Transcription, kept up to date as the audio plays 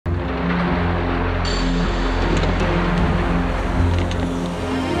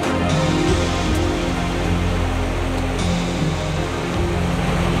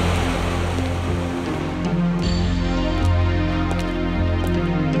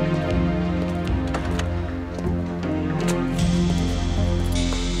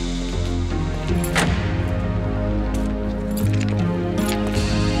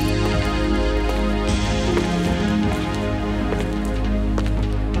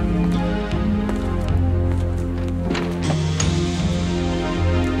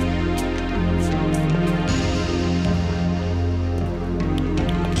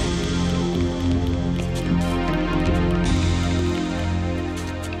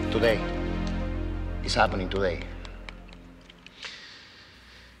Today. It's happening today.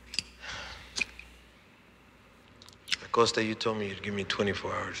 Acosta, you told me you'd give me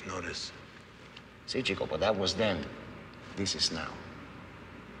 24 hours notice. See, Chico, but that was then. This is now.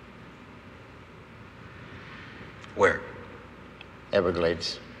 Where?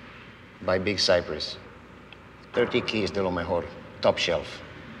 Everglades. By Big Cypress. 30 keys de lo mejor. Top shelf.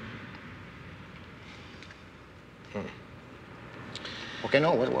 Okay,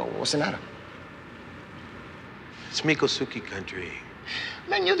 no, what's the matter? It's Mikosuke country.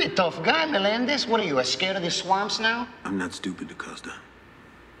 Man, you're the tough guy, Melendez. What are you, scared of the swamps now? I'm not stupid, Acosta.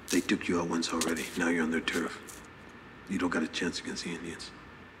 They took you out once already. Now you're on their turf. You don't got a chance against the Indians.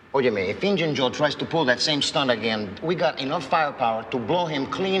 Óyeme, if Injun Joe tries to pull that same stunt again, we got enough firepower to blow him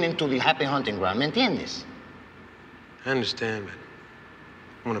clean into the happy hunting ground. ¿Me entiendes? I understand, but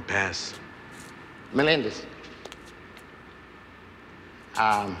I'm gonna pass. Melendez.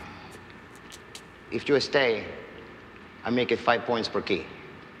 If you stay, I make it 5 points per key.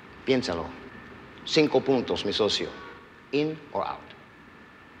 Piénsalo. 5 puntos, mi socio. In or out?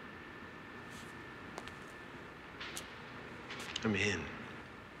 I'm in.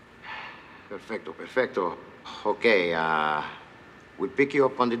 Perfecto, perfecto. Okay, we'll pick you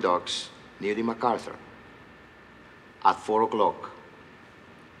up on the docks near the MacArthur at 4 o'clock.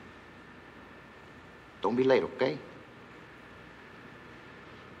 Don't be late, okay?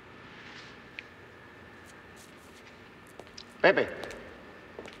 Pepe.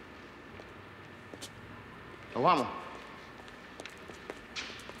 Nos vamos.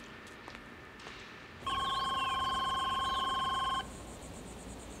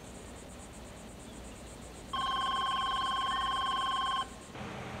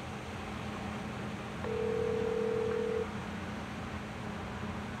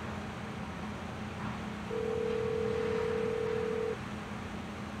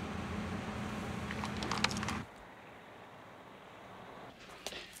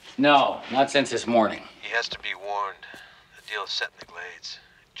 No, not since this morning. He has to be warned. The deal is set in the glades.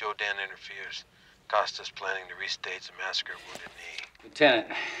 Joe Dan interferes. Acosta's planning to restage the massacre of Wounded Knee. Lieutenant,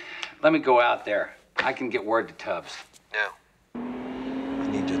 let me go out there. I can get word to Tubbs. No. I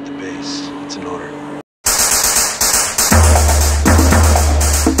need you at the base.